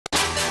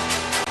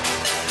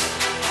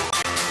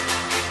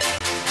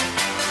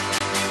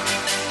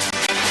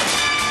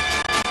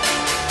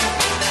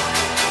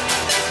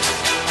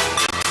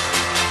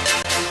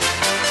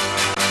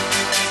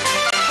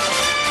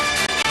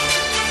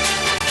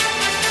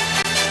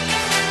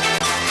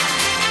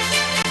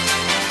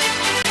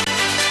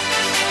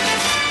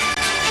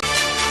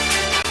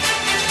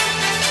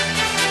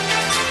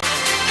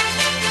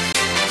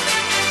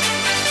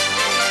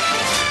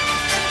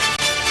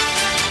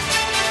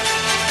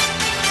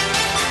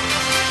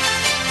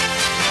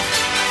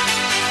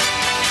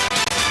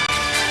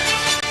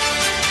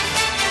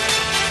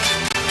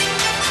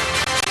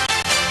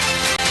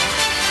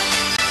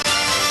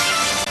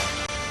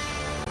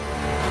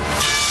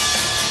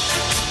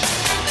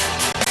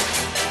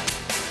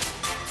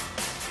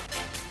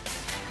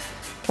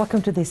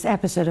Welcome to this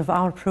episode of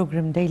our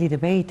program Daily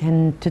Debate,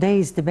 and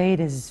today's debate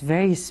is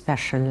very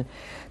special.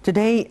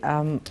 Today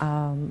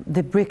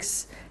the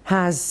BRICS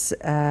has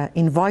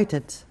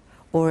invited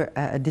or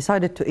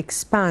decided to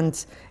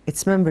expand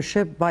its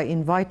membership by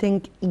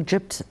inviting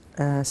Egypt,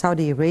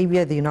 Saudi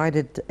Arabia, the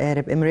United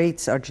Arab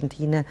Emirates,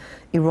 Argentina,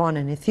 Iran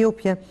and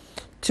Ethiopia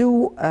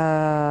to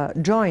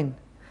join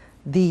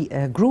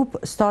the group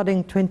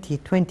starting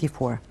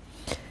 2024.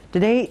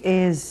 Today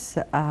is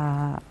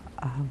a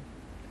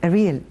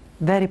real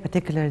very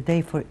particular day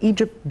for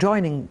Egypt.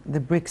 Joining the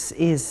BRICS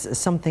is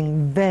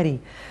something very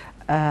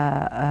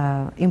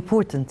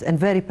important and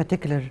very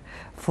particular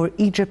for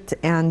Egypt.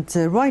 And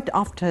right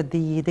after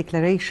the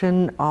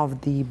declaration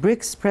of the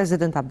BRICS,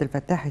 President Abdel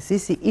Fattah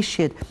al-Sisi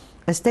issued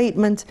a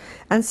statement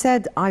and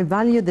said, "I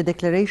value the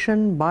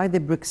declaration by the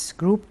BRICS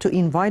group to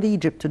invite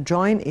Egypt to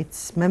join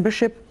its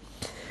membership.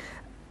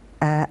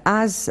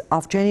 As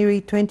of January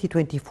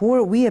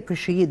 2024, we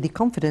appreciate the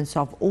confidence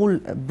of all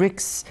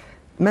BRICS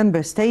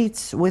member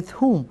states with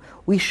whom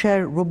we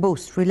share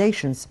robust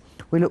relations.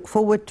 We look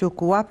forward to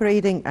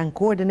cooperating and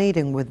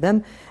coordinating with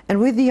them and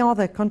with the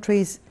other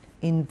countries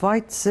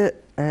invited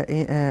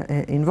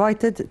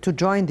to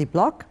join the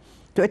bloc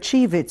to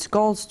achieve its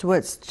goals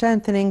towards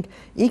strengthening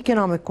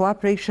economic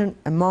cooperation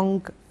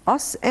among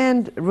us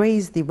and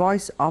raise the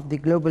voice of the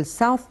Global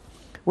South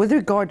with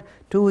regard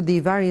to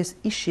the various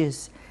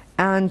issues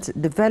and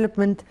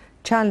development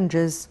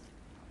challenges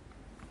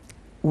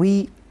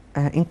we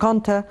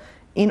encounter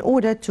in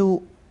order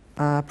to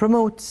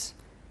promote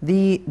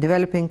the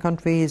developing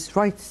countries'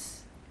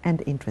 rights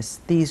and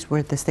interests." These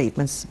were the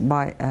statements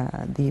by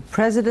the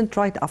President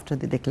right after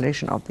the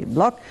declaration of the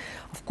bloc.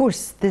 Of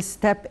course, this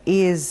step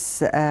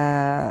is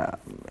a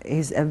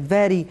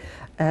very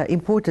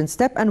important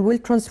step and will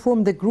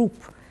transform the group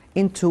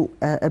into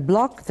a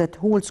bloc that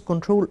holds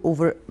control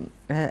over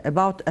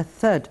about a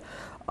third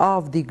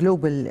of the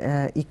global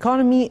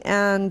economy,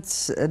 and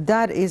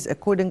that is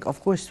according,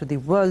 of course, to the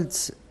World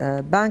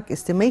Bank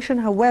estimation.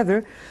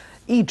 However,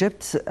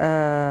 Egypt,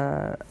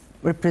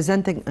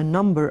 representing a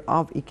number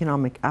of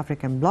economic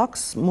African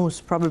blocs,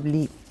 most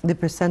probably the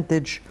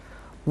percentage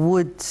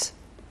would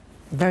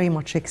very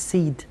much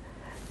exceed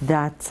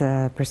that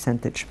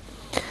percentage.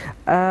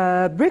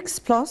 BRICS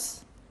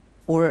Plus,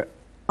 or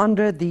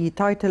under the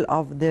title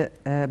of the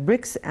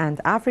BRICS and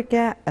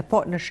Africa, a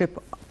partnership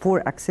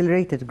for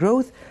accelerated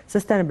growth,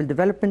 sustainable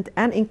development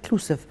and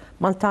inclusive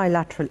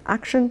multilateral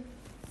action.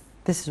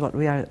 This is what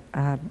we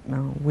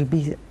will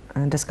be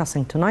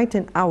discussing tonight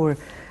in our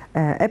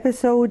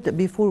episode.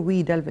 Before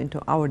we delve into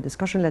our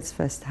discussion, let's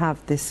first have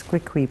this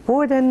quick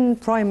report.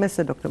 And Prime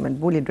Minister Dr.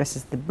 Madbouli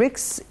addresses the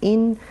BRICS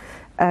in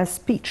a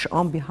speech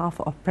on behalf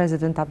of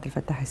President Abdel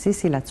Fattah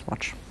al-Sisi. Let's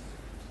watch.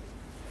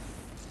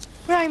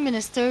 Prime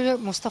Minister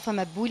Mustafa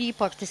Madbouli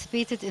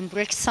participated in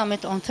BRICS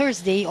summit on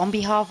Thursday on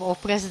behalf of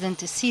President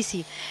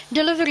Sisi,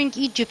 delivering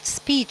Egypt's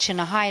speech in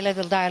a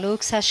high-level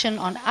dialogue session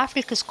on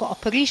Africa's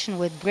cooperation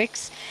with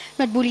BRICS.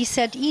 Madbouli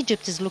said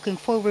Egypt is looking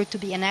forward to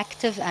be an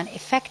active and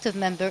effective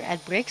member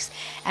at BRICS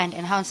and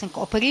enhancing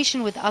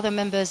cooperation with other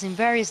members in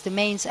various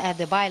domains at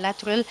the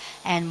bilateral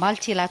and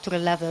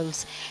multilateral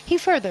levels. He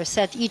further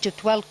said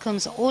Egypt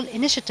welcomes all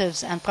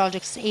initiatives and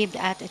projects aimed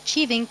at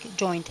achieving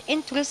joint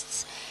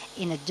interests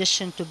in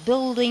addition to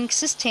building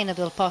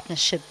sustainable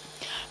partnership.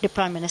 The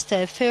Prime Minister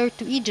referred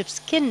to Egypt's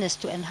keenness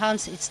to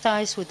enhance its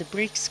ties with the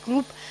BRICS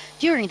group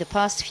during the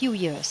past few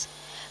years.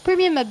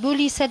 Premier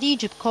Madbouli said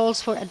Egypt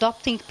calls for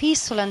adopting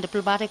peaceful and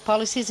diplomatic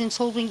policies in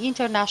solving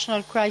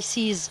international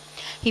crises.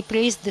 He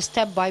praised the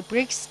step by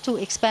BRICS to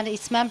expand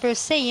its members,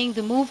 saying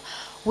the move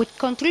would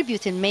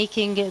contribute in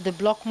making the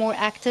bloc more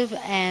active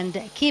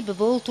and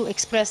capable to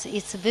express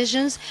its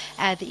visions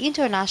at the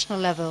international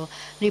level.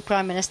 The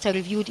Prime Minister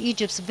reviewed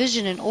Egypt's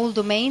vision in all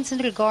domains in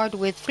regard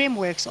with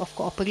frameworks of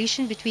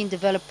cooperation between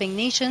developing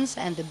nations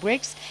and the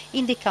BRICS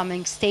in the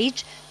coming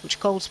stage,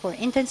 which calls for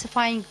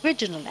intensifying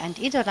regional and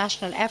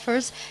international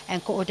efforts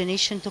and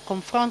coordination to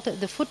confront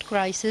the food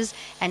crisis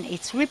and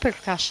its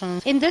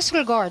repercussions. In this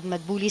regard,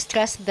 Madbouli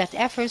stressed that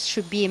efforts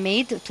should be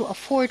made to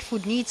afford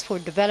food needs for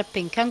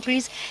developing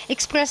countries,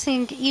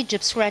 expressing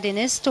Egypt's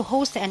readiness to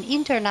host an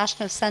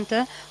international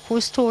center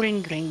for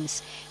storing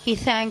grains. He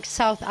thanked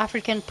South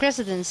African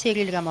President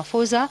Cyril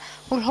Ramaphosa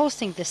for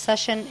hosting this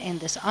session in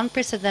these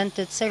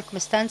unprecedented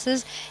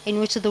circumstances in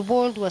which the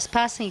world was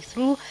passing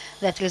through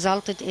that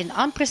resulted in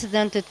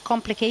unprecedented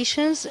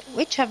complications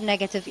which have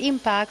negative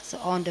impacts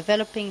on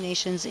developing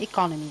nations'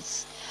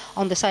 economies.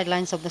 On the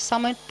sidelines of the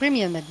summit,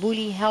 Premier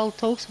Madbouli held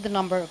talks with a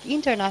number of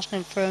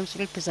international firms'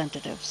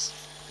 representatives.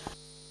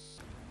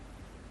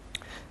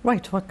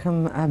 Right,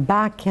 welcome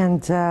back,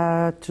 and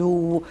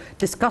to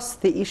discuss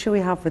the issue we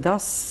have with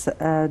us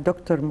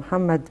Dr.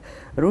 Mohamed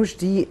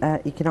Roshdy,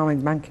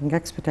 economic banking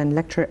expert and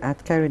lecturer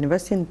at Cairo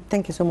University. And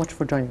thank you so much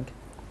for joining.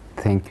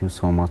 Thank you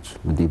so much.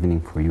 Good evening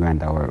for you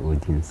and our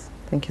audience.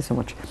 Thank you so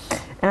much.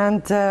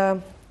 And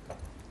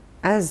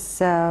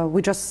as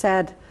we just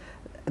said,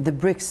 the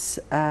BRICS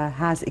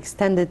has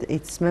extended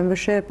its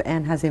membership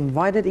and has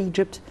invited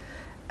Egypt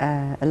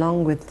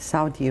along with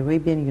Saudi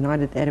Arabia,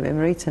 United Arab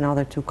Emirates and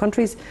other two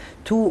countries,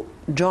 to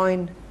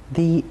join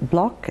the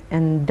bloc,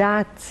 and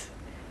that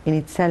in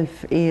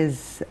itself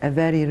is a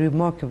very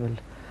remarkable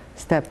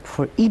step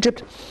for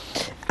Egypt,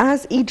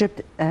 as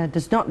Egypt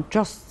does not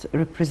just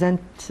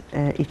represent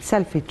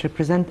itself, it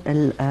represents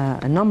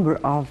a number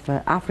of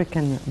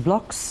African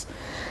blocs,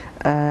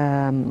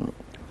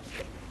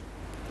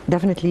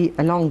 definitely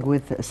along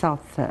with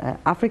South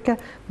Africa,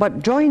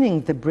 but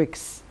joining the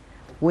BRICS,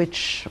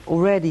 which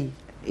already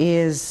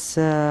is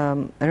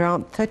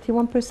around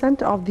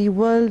 31% of the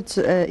world's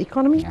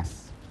economy.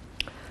 Yes.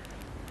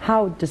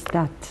 How does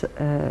that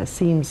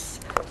seems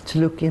to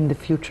look in the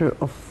future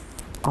of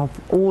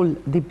all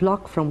the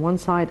bloc from one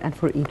side and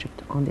for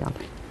Egypt on the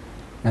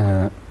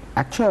other?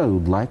 Actually, I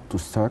would like to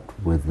start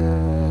with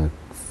a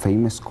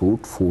famous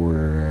quote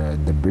for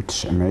the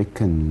British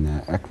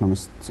American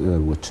economist,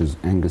 which is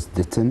Angus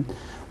Deaton,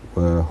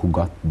 who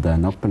got the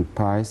Nobel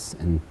Prize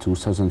in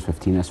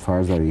 2015, as far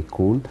as I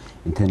recall.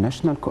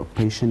 International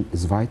cooperation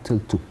is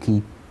vital to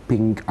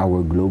keeping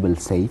our global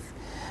safe,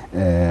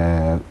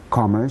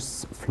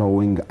 commerce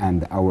flowing,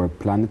 and our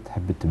planet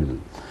habitable.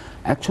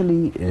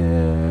 Actually,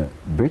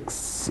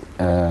 BRICS,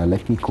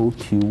 let me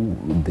quote you,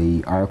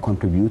 they are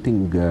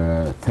contributing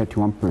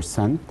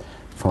 31%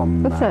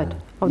 from... The third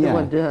of the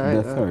world.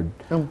 The third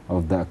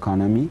of the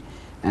economy.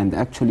 And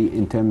actually,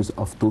 in terms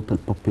of total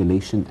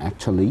population,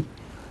 actually,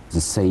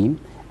 the same.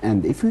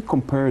 And if we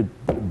compare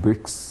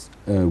BRICS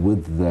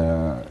with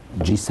the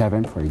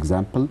G7, for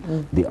example,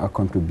 they are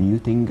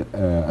contributing,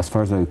 as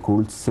far as I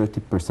recall,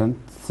 30%,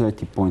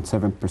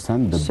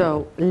 30.7%.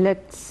 So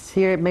let's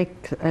here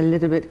make a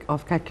little bit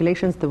of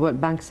calculations. The World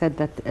Bank said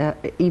that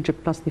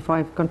Egypt plus the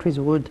 5 countries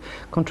would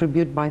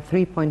contribute by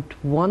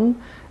 $3.1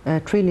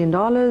 trillion,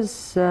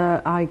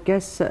 I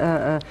guess,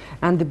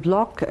 and the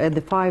bloc,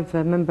 the 5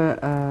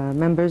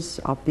 members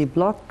of the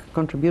bloc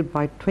contribute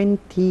by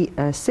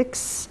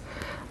 $26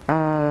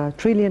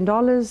 trillion.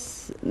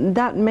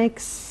 That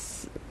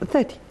makes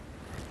 30.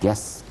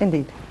 Yes.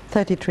 Indeed,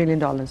 $30 trillion.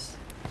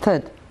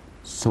 Third.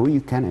 So you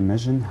can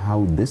imagine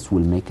how this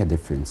will make a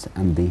difference,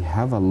 and they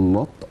have a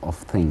lot of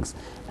things.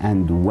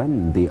 And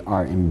when they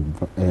are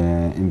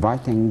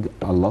inviting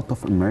a lot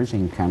of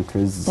emerging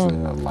countries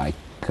like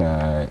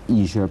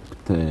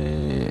Egypt,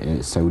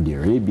 Saudi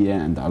Arabia,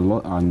 and a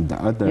lot on the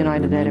other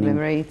United Arab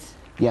Emirates.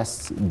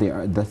 Yes, they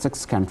are the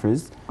 6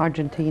 countries.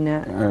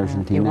 Argentina,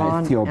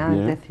 Iran, Ethiopia.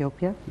 And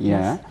Ethiopia.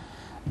 Yeah, yes.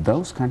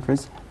 Those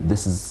countries,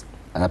 this is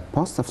a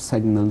positive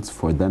signals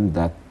for them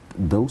that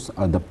those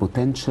are the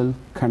potential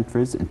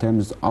countries in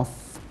terms of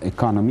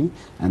economy,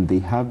 and they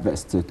have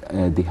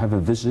a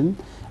vision,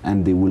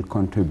 and they will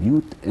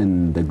contribute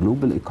in the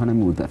global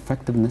economy with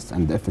effectiveness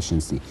and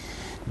efficiency.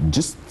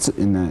 Just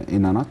in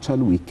a nutshell,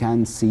 we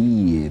can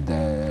see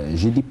the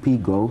GDP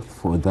growth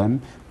for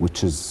them,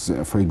 which is,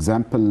 for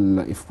example,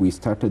 if we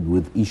started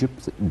with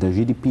Egypt, the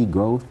GDP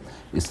growth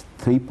is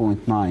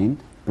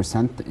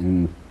 3.9%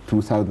 in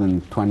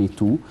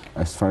 2022,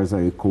 as far as I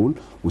recall,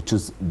 which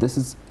is, this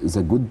is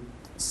a good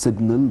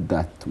signal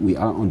that we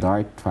are on the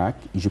right track.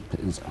 Egypt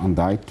is on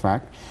the right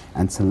track,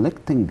 and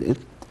selecting it,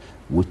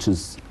 which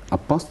is a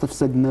positive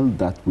signal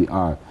that we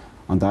are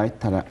on the right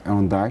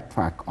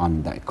track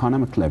on the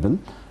economic level,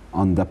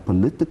 on the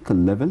political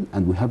level,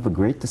 and we have a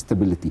great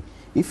stability.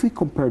 If we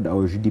compared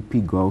our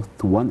GDP growth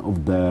to one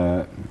of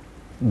the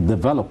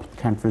developed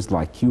countries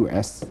like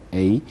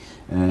USA,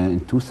 in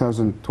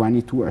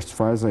 2022, as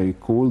far as I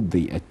recall,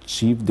 they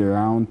achieved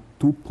around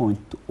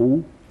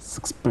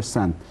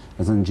 2.06%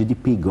 as in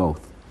GDP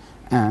growth,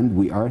 and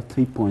we are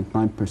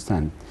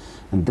 3.9%.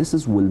 And this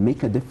will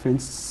make a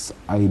difference.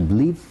 I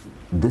believe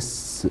the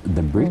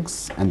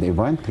BRICS and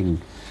inviting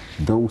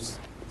those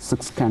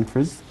 6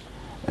 countries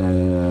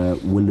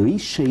will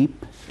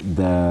reshape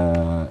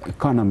the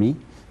economy,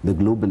 the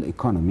global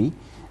economy.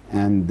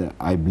 And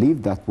I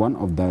believe that one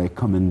of the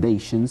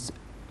recommendations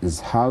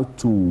is how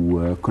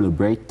to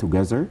collaborate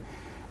together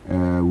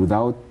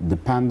without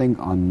depending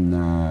on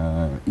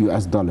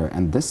US dollar.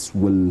 And this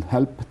will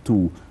help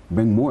to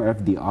bring more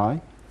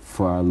FDI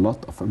for a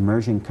lot of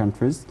emerging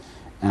countries,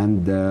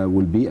 and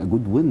will be a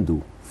good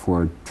window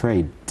for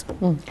trade.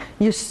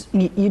 You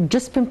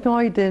just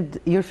pinpointed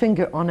your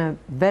finger on a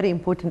very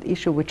important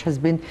issue which has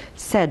been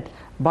said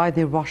by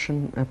the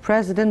Russian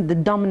president, the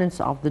dominance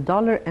of the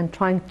dollar, and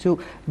trying to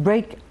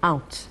break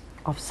out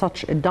of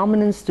such a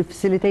dominance to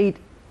facilitate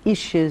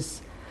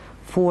issues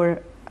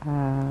for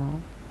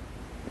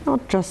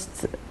not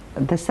just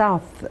the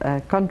South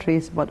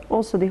countries, but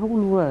also the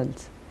whole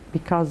world,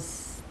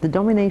 because the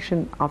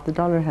domination of the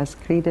dollar has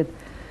created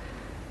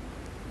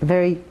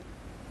very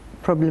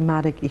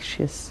problematic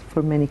issues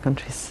for many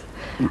countries.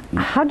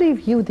 How do you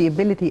view the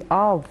ability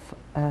of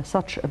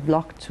such a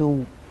bloc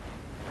to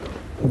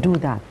do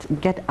that,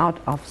 get out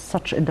of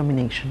such a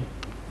domination?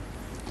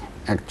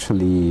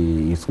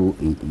 Actually,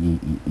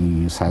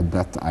 you said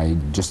that. I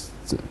just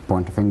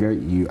point a finger.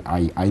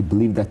 I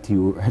believe that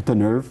you hit a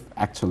nerve,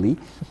 actually,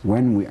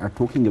 when we are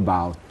talking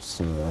about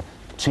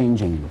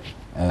changing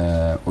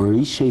or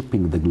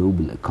reshaping the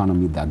global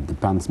economy that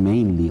depends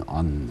mainly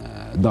on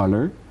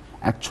dollar,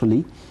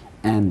 actually,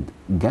 and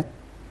get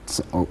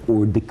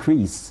or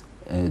decrease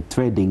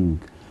trading,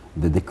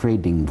 the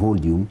trading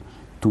volume,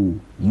 to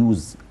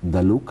use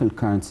the local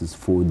currencies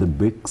for the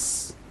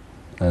BRICS.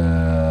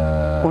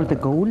 Or the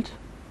gold?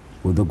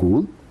 Or the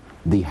gold.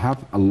 They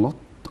have a lot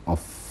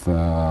of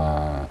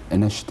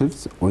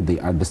initiatives, or they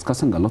are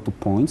discussing a lot of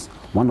points.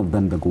 One of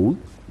them the gold,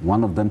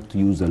 one of them to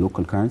use a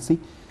local currency,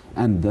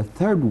 and the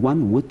third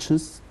one, which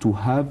is to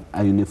have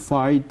a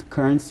unified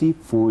currency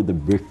for the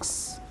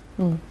BRICS.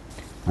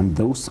 And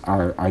those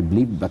are, I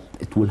believe, but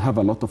it will have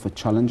a lot of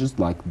challenges,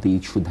 like they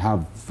should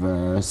have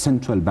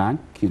central bank,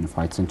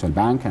 unified central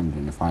bank, and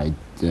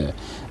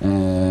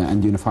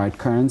unified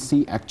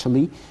currency,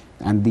 actually,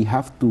 and they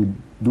have to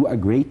do a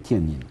great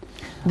union.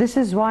 This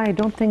is why I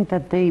don't think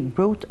that they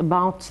brought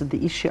about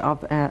the issue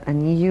of a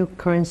new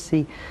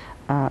currency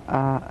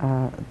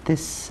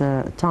this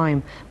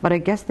time. But I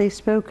guess they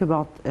spoke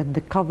about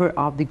the cover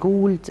of the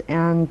gold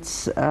and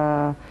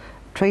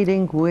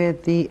trading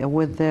with the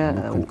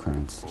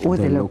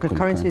local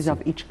currencies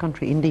of each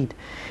country. Indeed,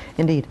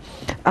 indeed.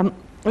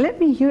 Let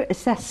me here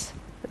assess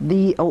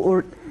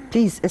or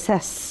please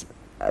assess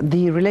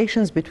the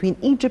relations between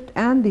Egypt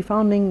and the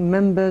founding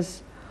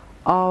members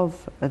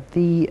of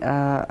the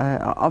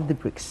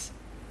BRICS.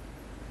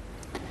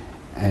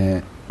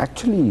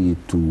 Actually,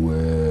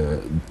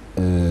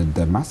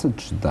 the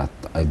message that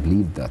I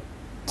believe that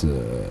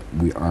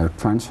we are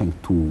transferring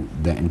to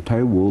the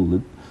entire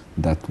world,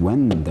 that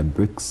when the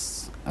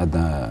BRICS,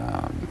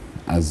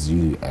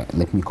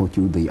 let me quote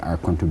you, they are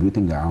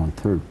contributing around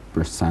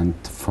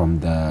 3% from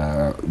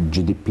the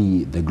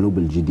GDP, the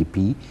global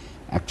GDP.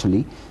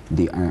 Actually,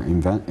 they are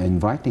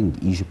inviting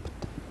Egypt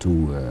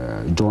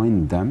to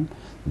join them.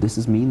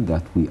 This means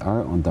that we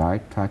are on the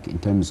right track in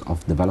terms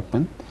of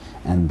development,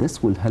 and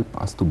this will help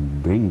us to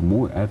bring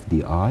more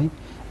FDI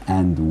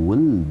and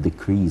will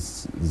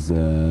decrease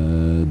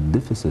the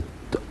deficit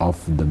of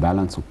the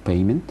balance of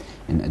payment.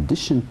 In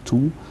addition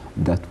to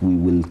that, we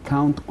will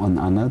count on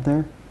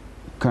another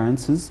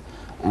currencies,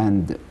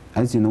 and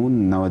as you know,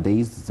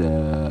 nowadays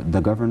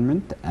the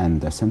government and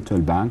the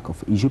central bank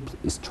of Egypt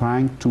is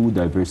trying to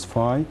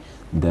diversify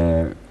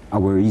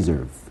our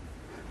reserve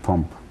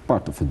from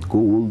part of it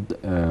gold,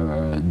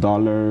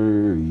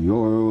 dollar,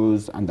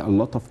 euros, and a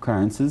lot of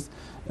currencies,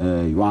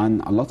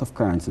 yuan, a lot of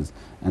currencies.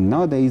 And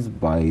nowadays,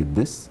 by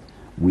this,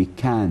 we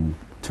can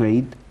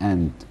trade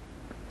and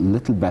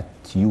little bit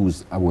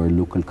use our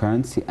local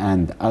currency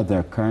and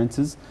other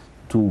currencies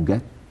to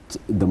get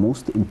the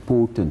most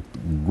important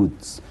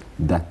goods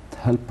that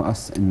help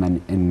us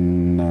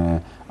in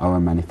our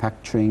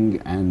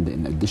manufacturing, and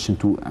in addition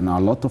to a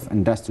lot of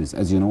industries.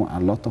 As you know, a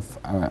lot of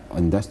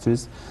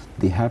industries,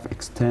 they have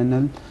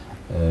external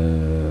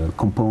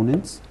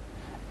components,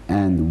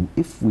 and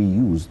if we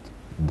used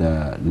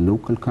the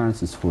local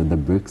currencies for the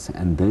BRICS,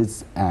 and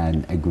there's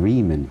an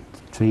agreement,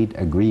 trade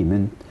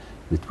agreement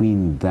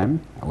between them,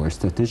 our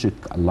strategic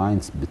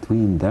alliance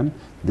between them,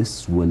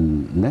 this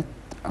will let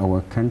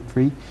our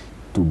country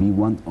to be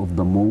one of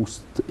the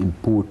most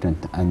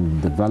important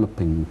and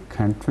developing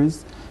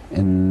countries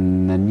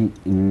in the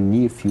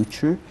near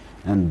future.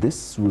 And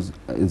this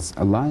is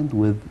aligned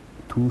with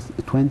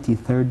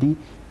 2030,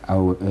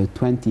 our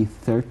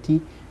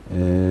 2030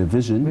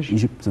 vision,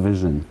 Egypt's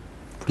vision,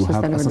 to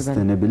have a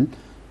sustainable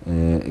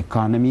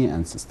economy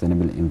and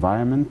sustainable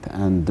environment.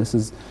 And this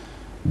is,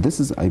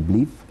 I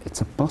believe, it's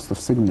a positive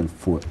signal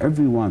for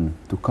everyone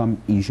to come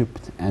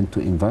Egypt and to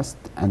invest.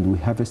 And we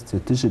have a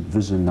strategic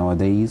vision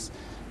nowadays,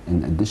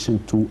 in addition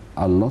to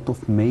a lot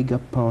of mega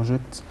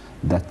projects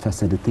that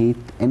facilitate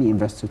any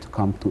investor to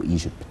come to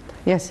Egypt.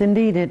 Yes,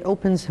 indeed, it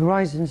opens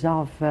horizons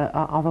of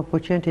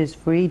opportunities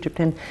for Egypt,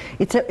 and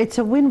it's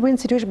a win-win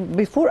situation.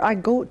 Before I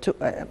go to,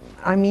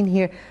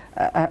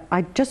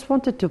 I just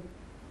wanted to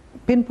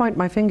pinpoint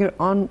my finger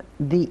on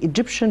the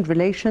Egyptian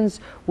relations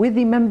with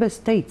the member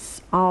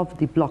states of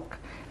the bloc.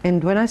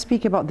 And when I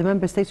speak about the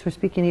member states, we're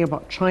speaking here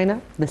about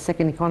China, the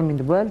second economy in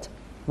the world,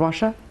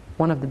 Russia,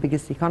 one of the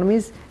biggest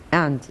economies,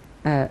 and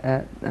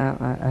a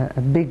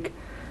big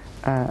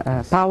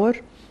power.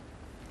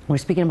 We're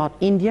speaking about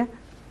India,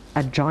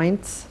 a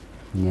giant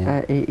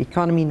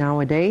economy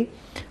nowadays.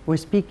 We're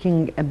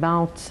speaking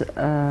about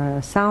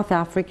South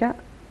Africa.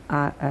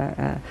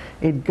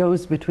 It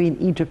goes between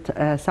Egypt,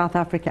 South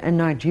Africa, and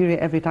Nigeria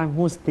every time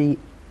who's the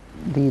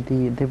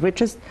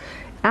richest.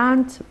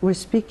 And we're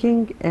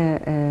speaking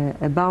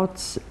about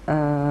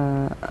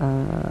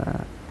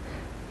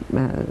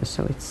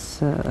so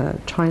it's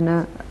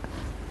China,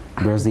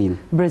 Brazil,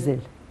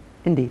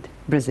 indeed,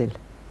 Brazil,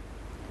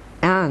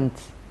 and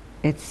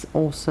it's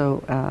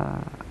also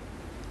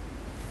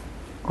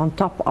on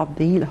top of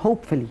the hill,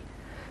 hopefully,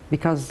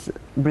 because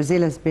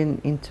Brazil has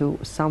been into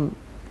some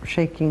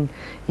shaking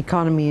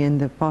economy in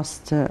the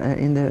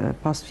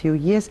past few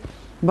years,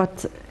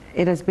 but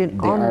it has been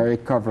they are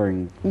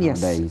recovering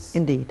nowadays. Yes,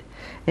 indeed,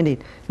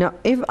 indeed. Now,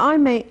 if I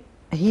may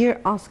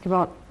here ask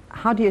about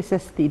how do you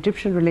assess the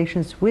Egyptian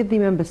relations with the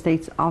member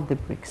states of the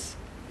BRICS?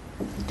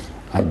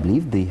 I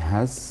believe they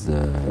has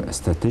a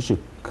strategic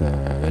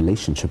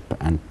relationship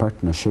and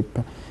partnership.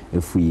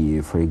 If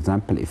we, for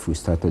example, if we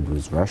started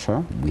with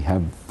Russia, we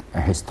have a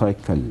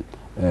historical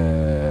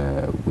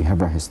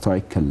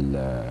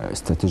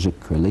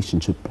strategic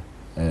relationship,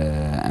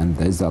 and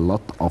there's a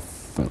lot of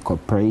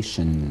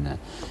cooperation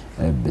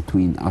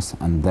between us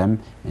and them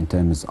in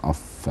terms of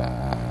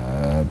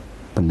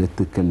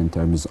political, in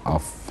terms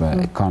of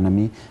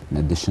economy. In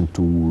addition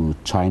to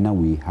China,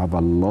 we have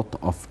a lot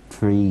of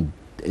trade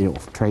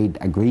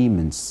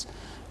agreements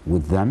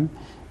with them.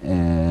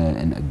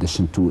 In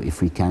addition to,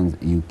 if we can,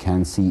 you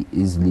can see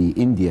easily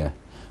India.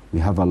 We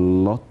have a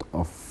lot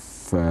of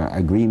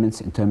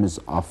agreements in terms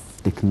of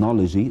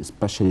technology,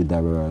 especially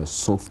the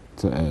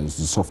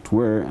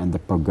software and the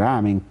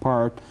programming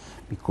part,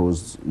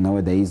 because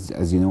nowadays,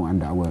 as you know,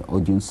 and our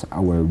audience,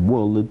 our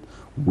world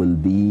will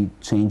be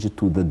changed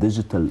to the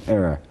digital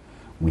era.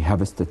 We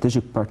have a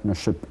strategic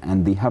partnership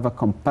and they have a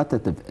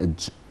competitive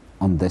edge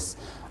on this.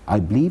 I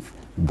believe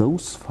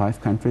those 5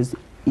 countries,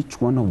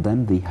 each one of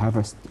them, they have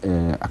a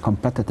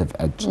competitive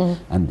edge.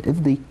 And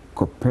if they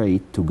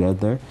cooperate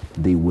together,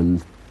 they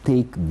will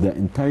take the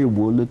entire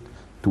world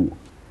to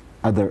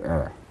other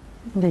era.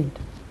 Indeed,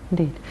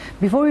 indeed.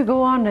 Before we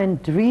go on and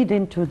read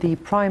into the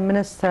Prime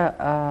Minister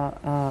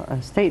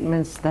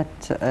statements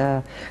that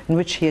in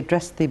which he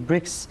addressed the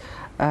BRICS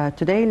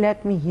today,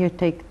 let me here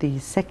take the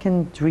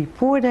second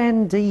report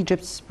and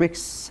Egypt's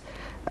BRICS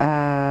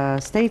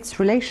states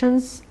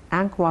relations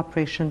and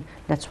cooperation.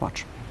 Let's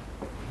watch.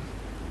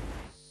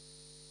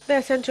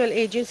 The Central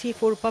Agency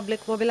for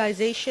Public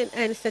Mobilization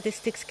and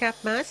Statistics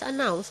CAPMAS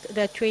announced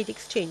that trade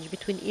exchange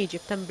between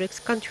Egypt and BRICS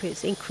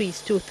countries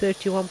increased to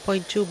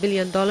 $31.2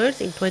 billion in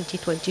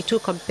 2022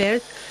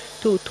 compared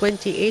to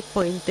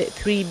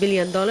 $28.3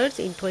 billion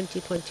in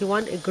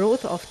 2021, a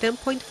growth of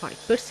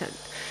 10.5%.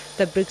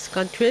 The BRICS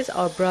countries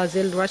are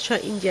Brazil,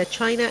 Russia, India,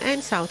 China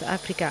and South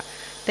Africa.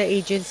 The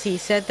agency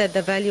said that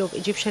the value of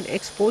Egyptian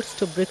exports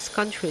to BRICS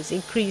countries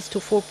increased to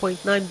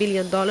 $4.9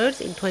 billion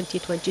in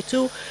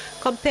 2022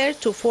 compared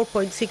to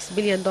 $4.6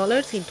 billion in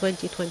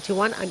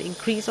 2021, an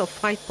increase of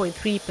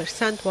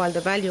 5.3%, while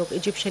the value of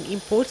Egyptian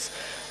imports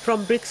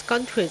from BRICS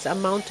countries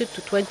amounted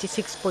to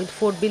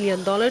 $26.4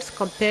 billion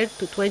compared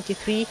to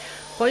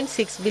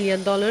 $23.6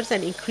 billion,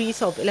 an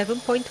increase of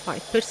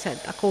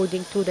 11.5%.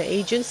 According to the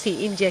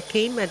agency, India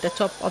came at the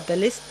top of the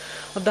list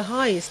of the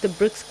highest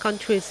BRICS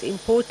countries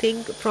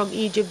importing from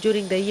Egypt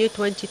during the year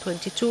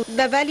 2022.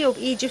 The value of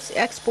Egypt's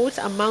exports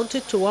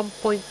amounted to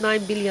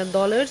 $1.9 billion,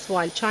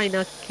 while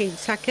China came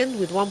second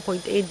with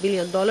 $1.8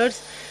 billion,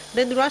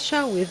 then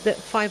Russia with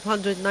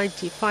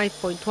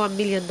 $595.1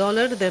 million,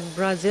 then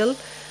Brazil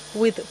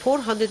with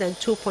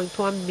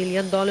 $402.1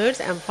 million,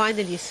 and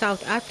finally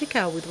South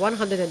Africa with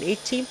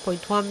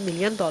 $118.1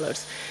 million.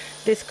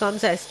 This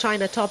comes as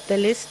China topped the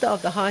list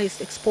of the highest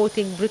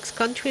exporting BRICS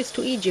countries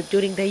to Egypt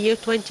during the year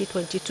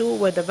 2022,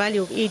 where the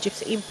value of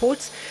Egypt's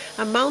imports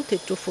amounted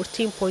to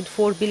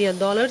 $14.4 billion,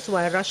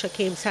 while Russia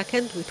came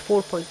second with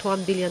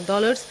 $4.1 billion,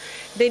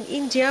 then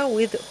India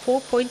with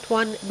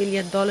 $4.1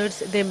 billion,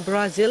 then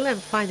Brazil,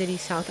 and finally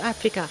South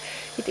Africa.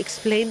 It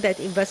explained that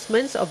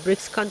investments of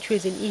BRICS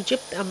countries in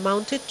Egypt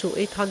amounted to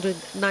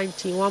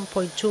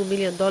 $891.2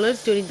 million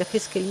during the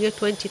fiscal year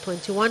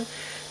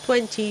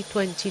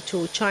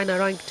 2021-2022. China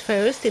ranked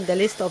first in the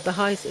list of the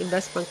highest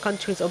investment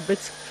countries of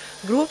BRICS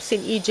groups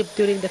in Egypt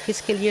during the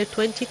fiscal year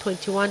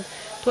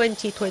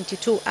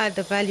 2021-2022, as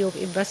the value of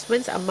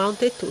investments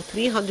amounted to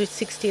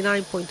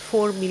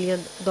 $369.4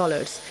 million.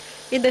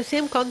 In the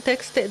same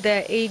context,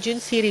 the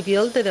agency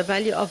revealed that the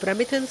value of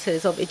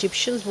remittances of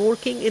Egyptians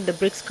working in the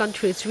BRICS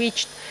countries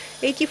reached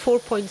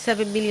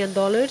 $84.7 million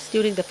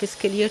during the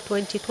fiscal year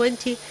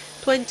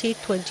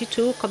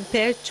 2020-2022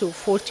 compared to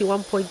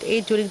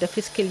 $41.8 during the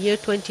fiscal year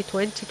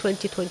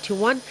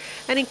 2020-2021,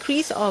 an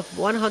increase of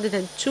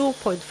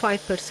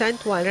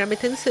 102.5%, while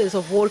remittances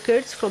of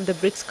workers from the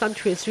BRICS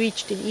countries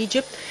reached in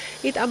Egypt,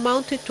 it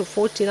amounted to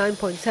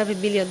 $49.7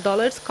 million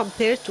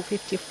compared to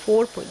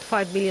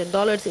 $54.5 million,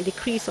 a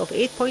decrease of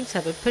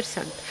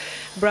 8.7%.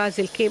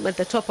 Brazil came at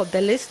the top of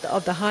the list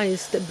of the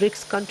highest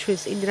BRICS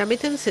countries in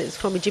remittances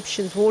from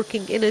Egyptians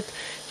working in it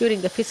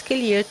during the fiscal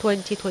year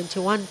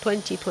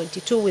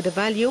 2021-2022 with a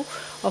value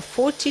of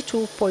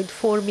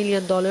 $42.4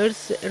 million.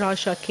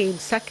 Russia came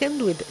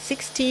second with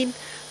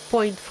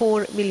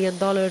 $16.4 million,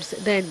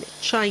 then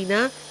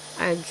China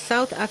and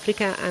South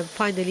Africa, and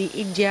finally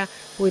India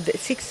with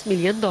 $6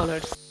 million.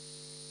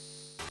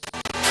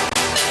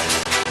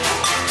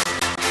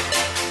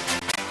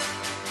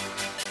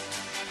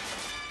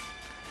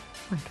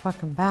 Right,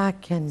 welcome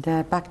back, and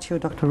back to you,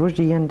 Dr.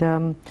 Roshdy.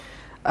 And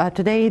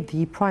today,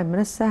 the Prime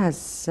Minister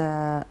has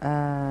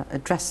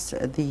addressed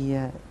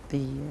the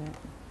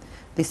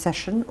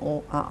session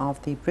of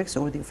the BRICS,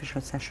 or the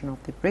official session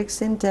of the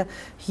BRICS, and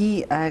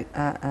he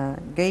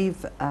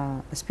gave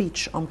a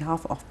speech on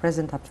behalf of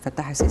President Abdel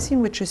Fattah al-Sisi,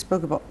 in which he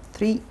spoke about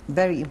 3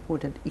 very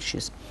important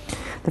issues.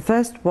 The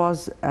first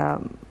was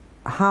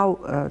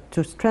how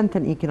to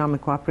strengthen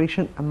economic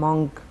cooperation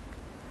among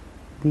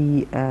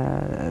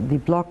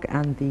the bloc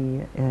and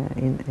the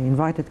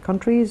invited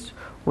countries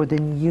or the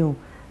new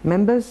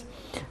members.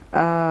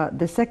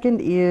 The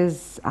second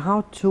is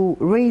how to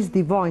raise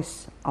the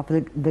voice of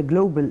the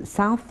global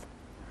south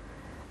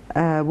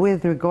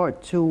with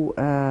regard to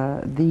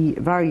the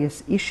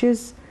various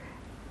issues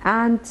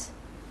and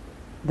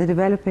the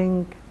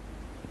developing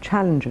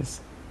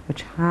challenges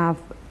which have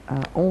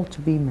all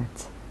to be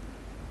met.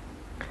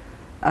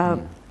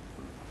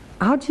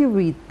 How do you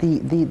read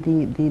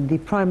the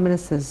Prime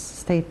Minister's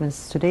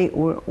statements today,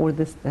 or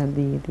the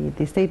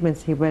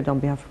statements he read on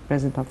behalf of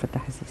President Abdel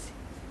Fattah al-Sisi?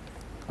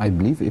 I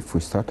believe if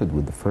we started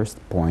with the first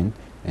point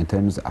in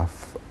terms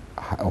of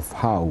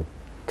how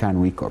can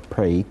we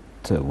cooperate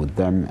with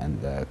them and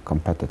the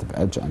competitive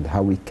edge, and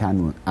how we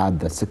can add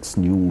the 6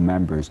 new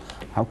members,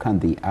 how can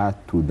they add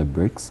to the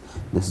BRICS?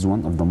 This is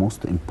one of the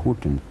most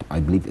important, I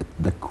believe,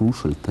 the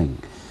crucial thing.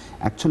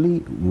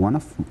 Actually,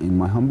 in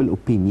my humble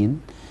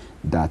opinion,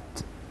 that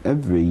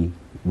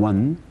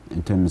everyone,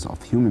 in terms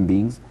of human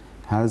beings,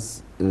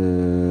 has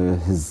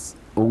his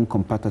own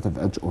competitive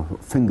edge or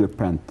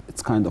fingerprint.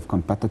 It's kind of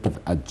competitive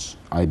edge,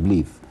 I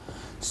believe.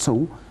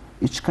 So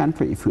each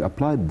country, if we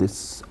apply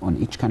this on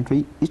each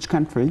country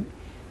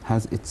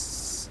has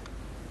its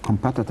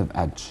competitive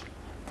edge.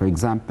 For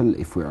example,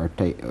 if we are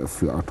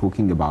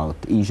talking about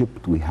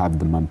Egypt, we have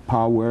the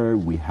manpower,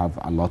 we have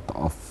a lot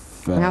of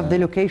we have the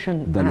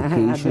location. The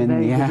location, at the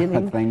very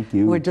beginning. Thank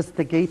you. We're just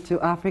the gate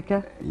to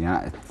Africa.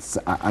 Yeah,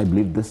 I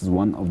believe this is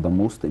one of the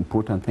most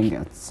important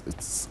things.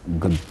 It's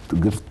good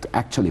gift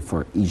actually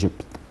for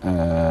Egypt,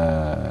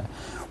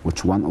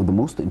 which one of the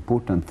most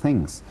important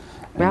things.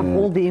 We have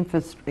all the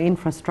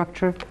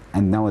infrastructure.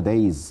 And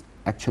nowadays,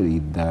 actually,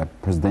 the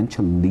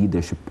presidential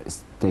leadership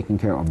is taking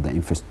care of the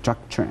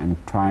infrastructure and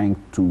trying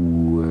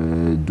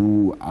to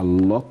do a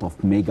lot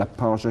of mega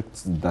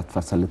projects that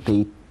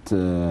facilitate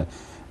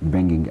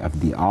bringing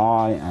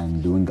FDI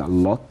and doing a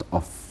lot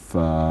of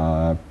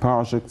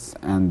projects,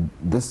 and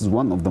this is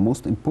one of the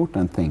most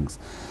important things.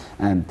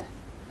 And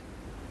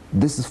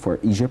this is for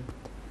Egypt,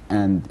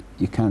 and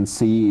you can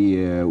see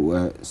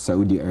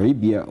Saudi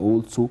Arabia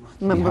also.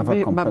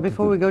 But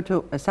before we go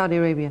to Saudi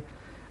Arabia,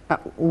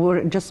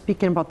 we're just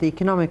speaking about the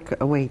economic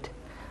weight,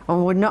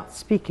 and we're not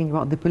speaking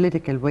about the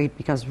political weight,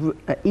 because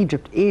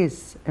Egypt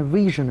is a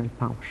regional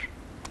power,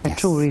 a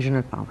true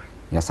regional power.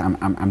 Yes,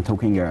 I'm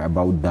talking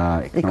about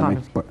the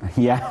economic part.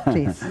 Yeah,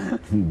 please.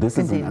 This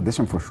is in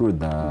addition for sure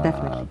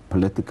the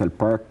political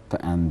part,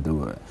 and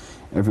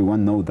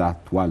everyone know that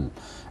well.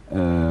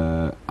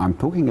 I'm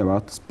talking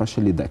about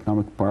especially the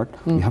economic part.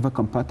 We have a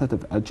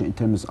competitive edge in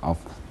terms of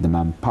the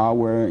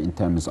manpower, in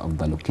terms of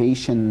the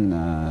location.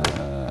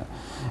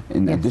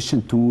 In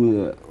addition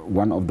to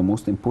one of the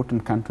most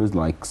important countries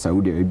like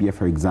Saudi Arabia,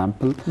 for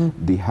example,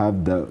 they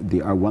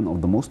are one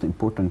of the most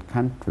important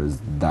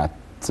countries that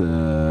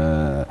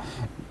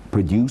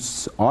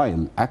produce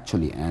oil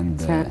actually, and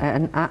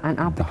an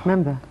APEC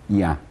member.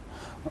 Yeah,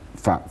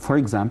 for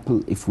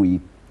example, if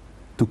we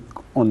took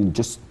only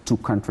just 2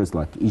 countries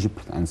like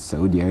Egypt and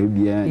Saudi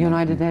Arabia,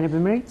 United Arab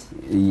Emirates.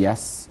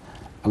 Yes,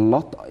 a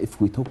lot. If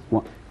we took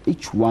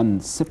each one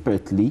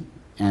separately,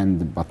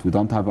 but we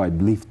don't have, I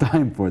believe,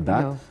 time for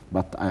that. No.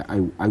 But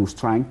I was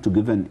trying to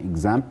give an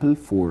example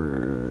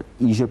for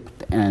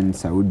Egypt and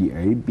Saudi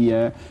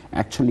Arabia.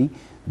 Actually,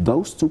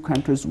 those 2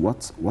 countries,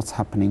 what's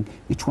happening?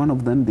 Each one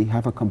of them, they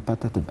have a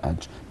competitive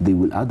edge. They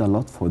will add a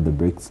lot for the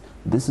BRICS.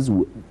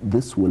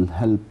 This will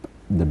help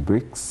the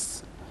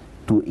BRICS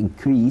to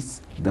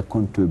increase the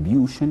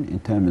contribution in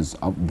terms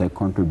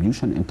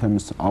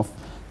of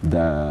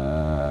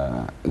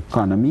the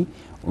economy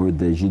or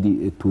the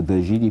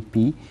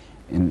GDP.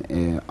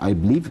 I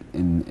believe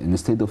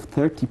instead of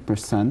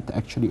 30%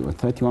 actually, or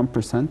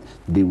 31%,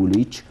 they will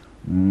reach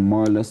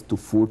more or less to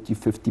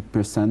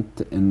 40–50%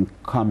 in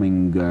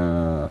coming.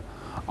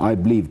 I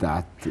believe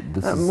that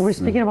this we're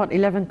speaking about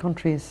 11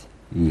 countries.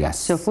 Yes.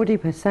 So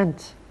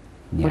 40%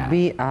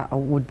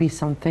 would be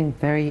something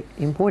very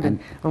important.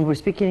 And we're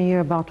speaking here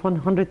about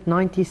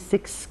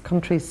 196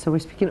 countries. So we're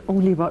speaking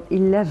only about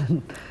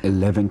 11.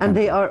 11 and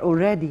they are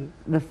already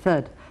a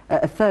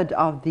third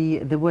of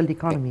the world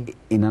economy.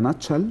 In a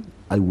nutshell,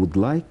 I would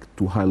like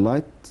to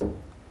highlight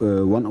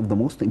one of the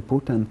most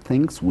important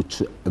things,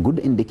 which a good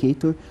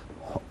indicator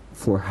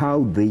for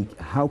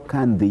how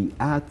can they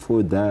add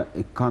for the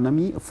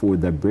economy, for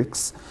the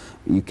BRICS.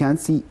 You can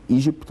see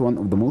Egypt, one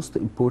of the most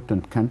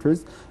important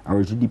countries.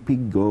 Our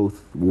GDP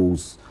growth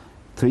was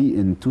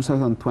in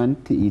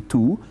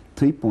 2022,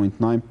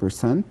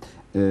 3.9%.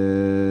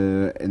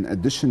 In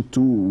addition to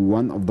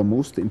one of the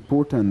most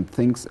important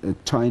things,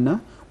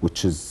 China,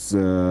 which is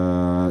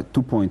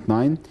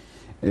 2.9%,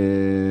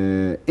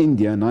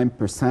 India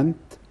 9%.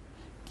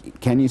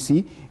 Can you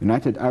see?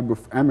 United Arab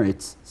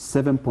Emirates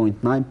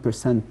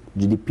 7.9%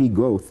 GDP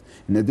growth.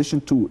 In addition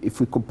to, if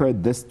we compare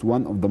this to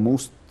one of the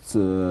most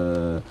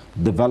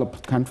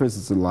developed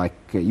countries like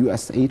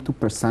USA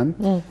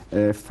 2%,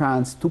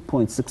 France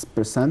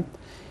 2.6%.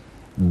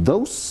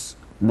 Those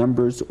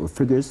numbers or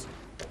figures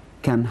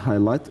can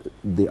highlight,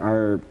 they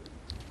are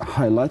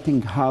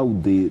highlighting how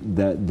the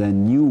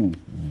new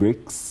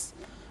BRICS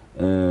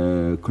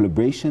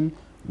collaboration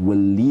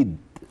will lead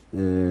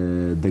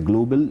the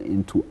global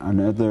into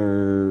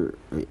another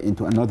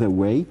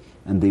way,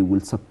 and they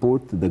will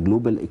support the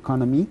global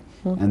economy,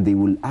 and they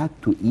will add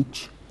to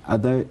each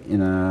other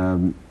in a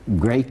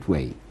great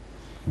way.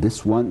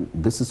 This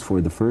is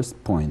for the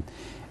first point.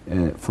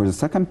 For the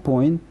second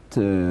point,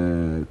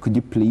 could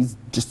you please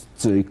just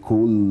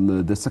recall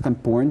the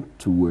second point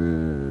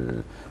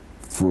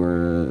for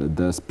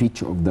the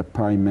speech of the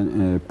Prime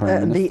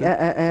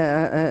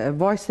Minister?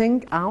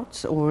 Voicing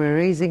out or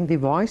raising the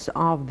voice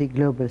of the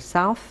Global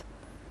South,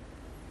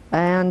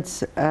 and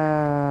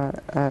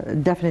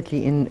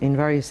definitely in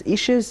various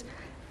issues,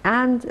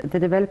 and the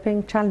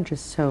developing challenges.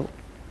 So,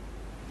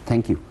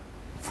 thank you.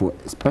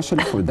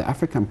 Especially for the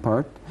African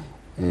part,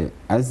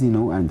 as you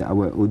know, and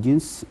our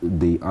audience,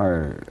 the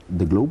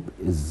globe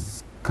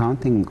is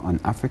counting on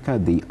Africa.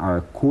 They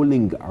are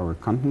calling our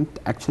continent,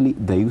 actually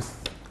the youth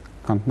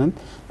continent,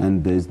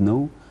 and there is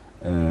no,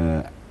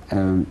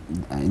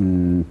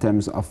 in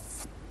terms of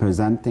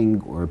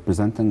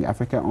representing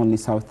Africa, only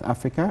South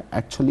Africa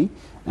actually,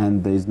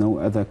 and there is no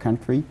other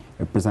country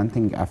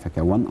representing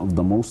Africa. One of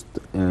the most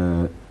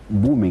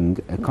booming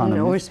economies.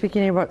 No, we're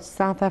speaking about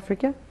South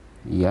Africa?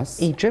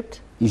 Yes.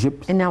 Egypt?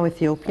 Egypt. And now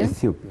Ethiopia?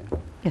 Ethiopia.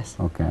 Yes.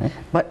 Okay.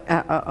 But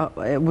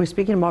we're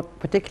speaking about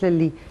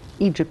particularly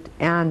Egypt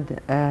and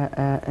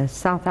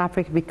South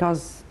Africa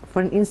because,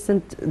 for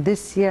instance,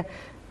 this year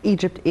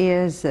Egypt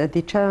is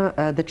the chair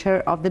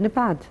of the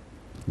NEPAD.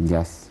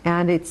 Yes.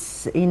 And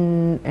it's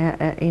in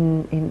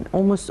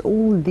almost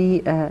all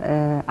the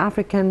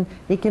African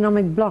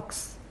economic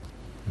blocs.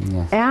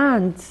 Yes.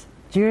 And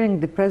during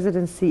the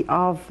presidency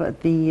of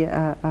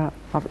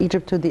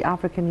Egypt to the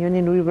African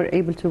Union, we were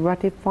able to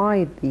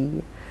ratify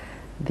the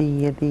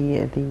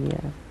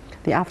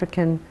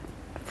African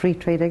Free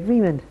Trade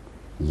Agreement.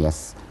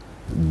 Yes.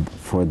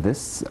 For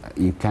this,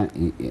 you can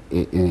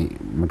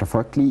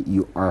metaphorically,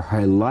 you are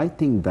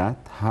highlighting that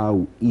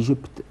how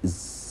Egypt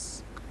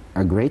is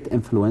a great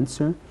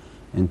influencer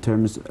in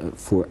terms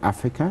for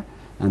Africa,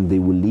 and they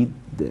will lead.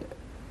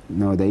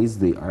 Nowadays,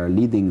 they are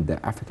leading the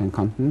African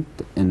continent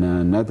in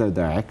another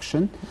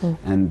direction,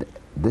 and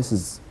this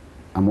is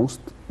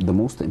the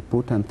most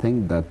important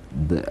thing that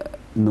the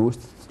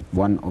North,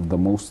 one of the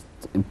most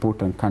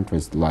important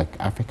countries like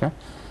Africa,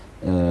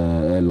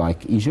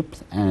 like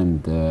Egypt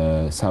and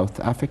South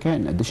Africa,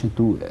 in addition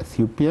to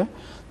Ethiopia,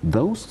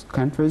 those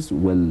countries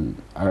will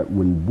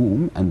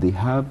boom, and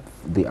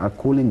they are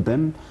calling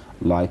them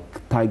like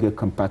tiger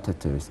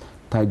competitors,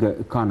 tiger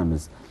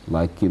economies.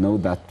 Like, you know,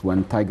 that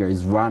when tiger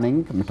is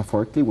running,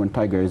 metaphorically, when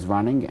tiger is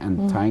running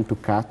and trying to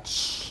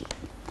catch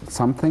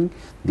something,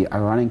 they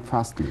are running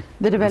fastly.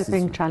 The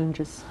developing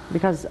challenges,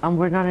 because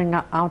we're running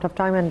out of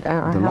time, and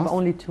I have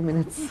only 2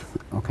 minutes.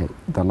 Okay,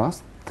 the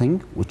last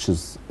thing, which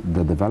is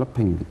the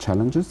developing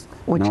challenges,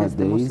 which nowadays, is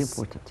the most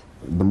important.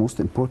 The most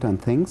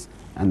important things,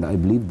 and I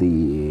believe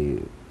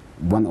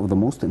one of the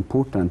most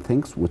important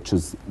things, which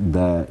is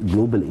the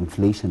global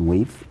inflation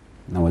wave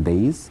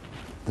nowadays.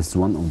 This is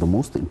one of the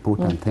most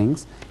important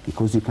things,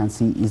 because you can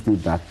see easily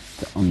that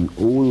on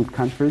all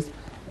countries,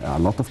 a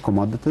lot of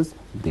commodities,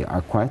 they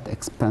are quite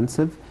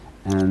expensive,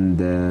 and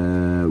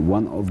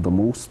one of the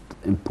most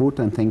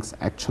important things,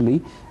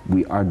 actually,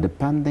 we are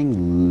depending a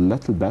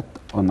little bit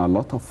on a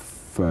lot of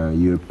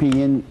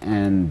European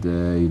and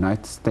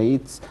United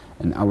States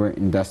in our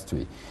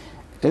industry.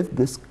 If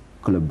this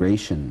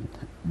collaboration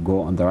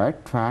go on the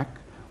right track,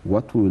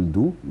 what we will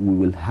do, we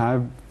will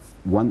have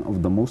one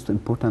of the most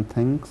important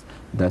things,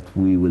 that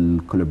we will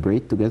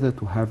collaborate together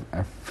to have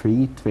a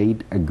free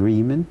trade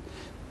agreement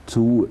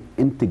to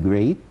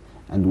integrate,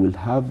 and we'll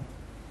have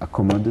a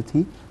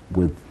commodity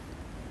with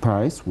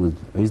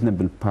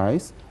reasonable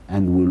price,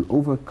 and we'll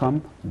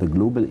overcome the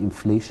global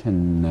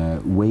inflation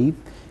wave,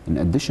 in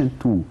addition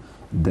to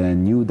the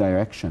new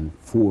direction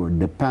for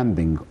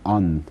depending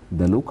on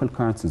the local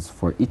currencies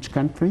for each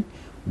country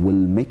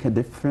will make a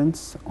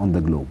difference on the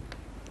globe.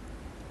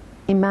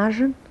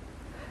 Imagine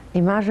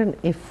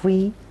if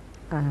we,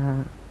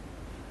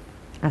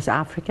 as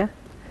Africa,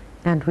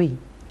 and we,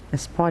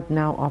 as part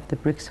now of the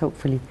BRICS,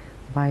 hopefully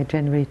by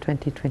January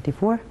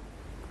 2024,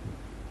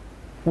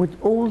 would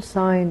all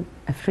sign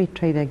a free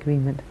trade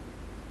agreement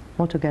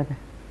altogether.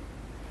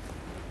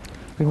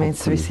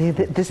 Remains to be seen.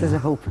 This is a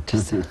hope.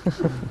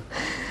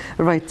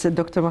 Right, so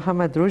Dr.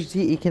 Mohamed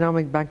Roshdy,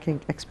 economic banking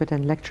expert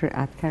and lecturer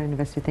at Cairo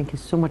University. Thank you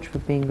so much for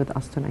being with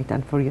us tonight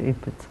and for your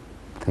input.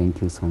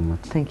 Thank you so much.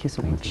 Thank you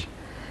so much.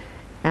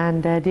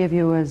 And dear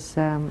viewers,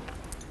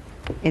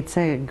 it's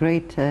a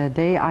great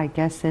day, I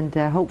guess, and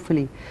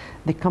hopefully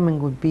the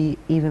coming will be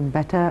even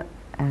better.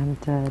 And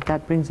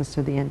that brings us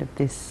to the end of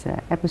this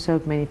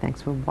episode. Many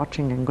thanks for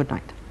watching, and good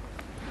night.